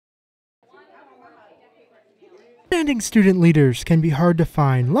Outstanding student leaders can be hard to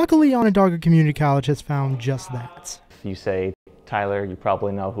find. Luckily, Onondaga Community College has found just that. If you say Tyler, you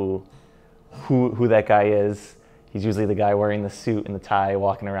probably know who that guy is. He's usually the guy wearing the suit and the tie,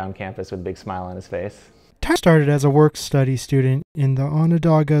 walking around campus with a big smile on his face. Tyler started as a work-study student in the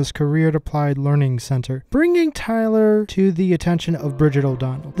Onondaga's Career Applied Learning Center, bringing Tyler to the attention of Bridget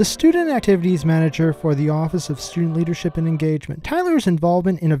O'Donnell, the student activities manager for the Office of Student Leadership and Engagement. Tyler's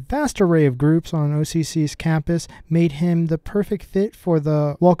involvement in a vast array of groups on OCC's campus made him the perfect fit for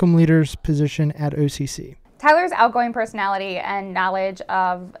the Welcome Leaders position at OCC. Tyler's outgoing personality and knowledge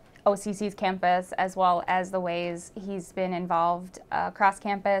of OCC's campus, as well as the ways he's been involved across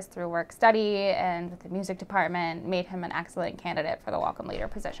campus through work study and with the music department, made him an excellent candidate for the Welcome Leader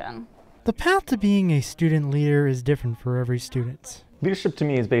position. The path to being a student leader is different for every student. Leadership to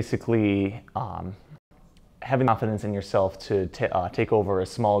me is basically having confidence in yourself to take over a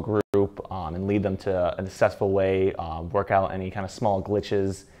small group and lead them to a successful way, work out any kind of small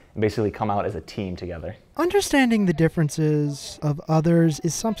glitches, and basically come out as a team together. Understanding the differences of others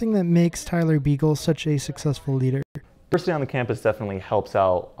is something that makes Tyler Beagle such a successful leader. Diversity on the campus definitely helps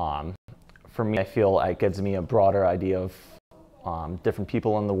out. For me, I feel it gives me a broader idea of different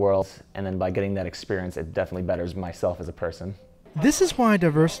people in the world, and then by getting that experience, it definitely betters myself as a person. This is why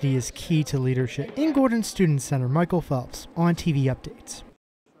diversity is key to leadership. In Gordon Student Center, Michael Phelps, on TV Updates.